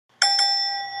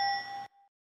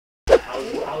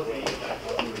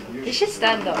You should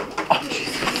stand up. Oh,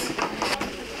 Jesus.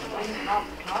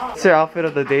 What's your outfit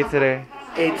of the day today?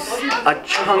 It's a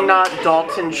Chungnut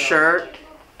Dalton shirt,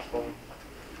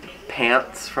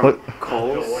 pants from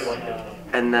Kohl's,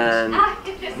 and then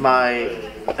my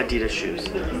Adidas shoes.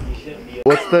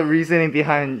 What's the reasoning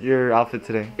behind your outfit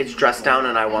today? It's dressed down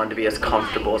and I wanted to be as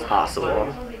comfortable as possible.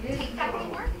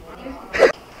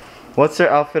 What's your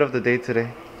outfit of the day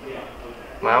today?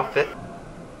 My outfit?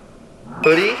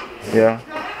 Hoodie, Yeah.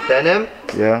 denim,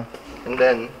 Yeah. and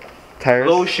then Tires?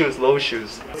 low shoes, low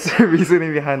shoes. What's the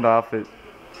reasoning behind the outfit?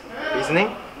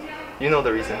 Reasoning? You know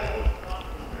the reason.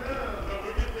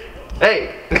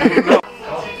 Hey!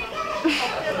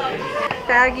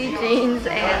 Baggy jeans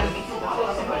and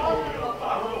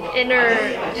inner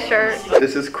shirt.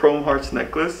 This is Chrome Hearts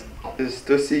necklace. This is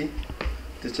Stussy.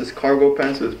 This is just cargo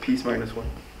pants with Peace -1.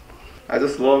 I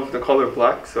just love the color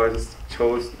black, so I just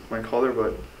chose my color,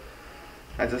 but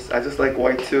I just like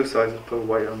white too, so I just put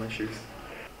white on my shoes.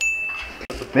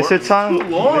 Mr. Chun,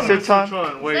 Mr.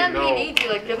 Chun, Wait,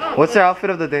 no. what's your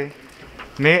outfit of the day?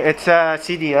 Me, it's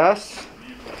CDS,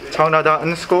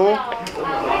 Cheongno School,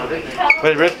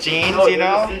 with ripped jeans, you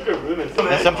know,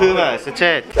 and some Pumas. That's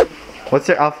it. What's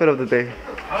your outfit of the day?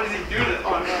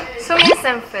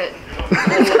 소민쌤 fit.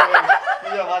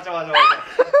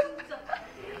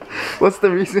 What's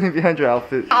the reasoning behind your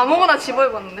outfit? 아무거나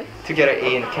집어입었는데? To get an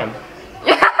A in chem.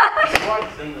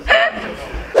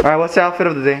 Alright, what's your outfit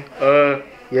of the day?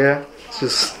 Yeah, it's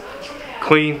just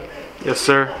clean. Yes,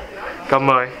 sir. Got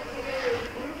my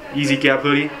Easy Gap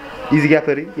hoodie. Easy Gap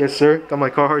hoodie? Yes, sir. Got my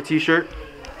Carhartt t-shirt.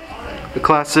 The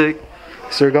classic.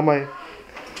 Yes, sir. Got my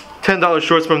 $10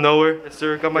 shorts from nowhere. Yes,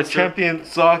 sir. Got my Champion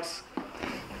socks.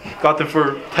 Got them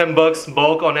for $10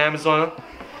 bulk on Amazon.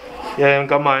 Yeah, and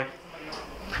got my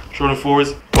Jordan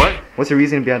 4s. What? What's your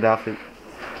reasoning behind the outfit?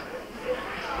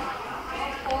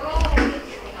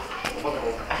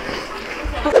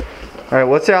 Alright,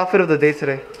 what's your outfit of the day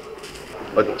today?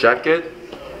 A jacket,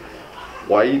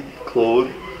 white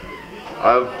clothes.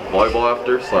 I have volleyball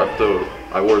after, so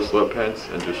I wore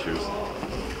sweatpants and just shoes.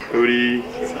 Hoodie,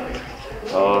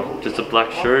 just a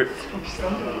black shirt,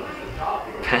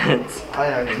 pants,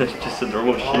 and just a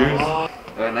normal shoes.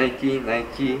 Nike,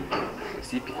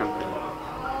 CP company.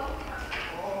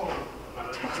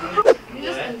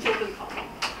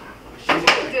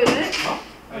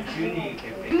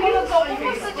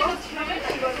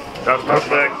 That's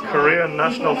their Korean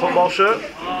national football shirt.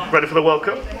 Ready for the World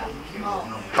Cup.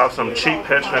 Have some cheap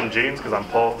H&M jeans because I'm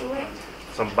poor.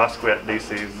 Some Basquiat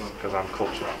DCs because I'm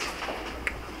cultured.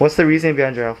 What's the reasoning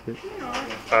behind your outfit?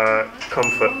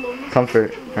 Comfort.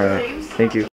 Comfort. Alright, thank you.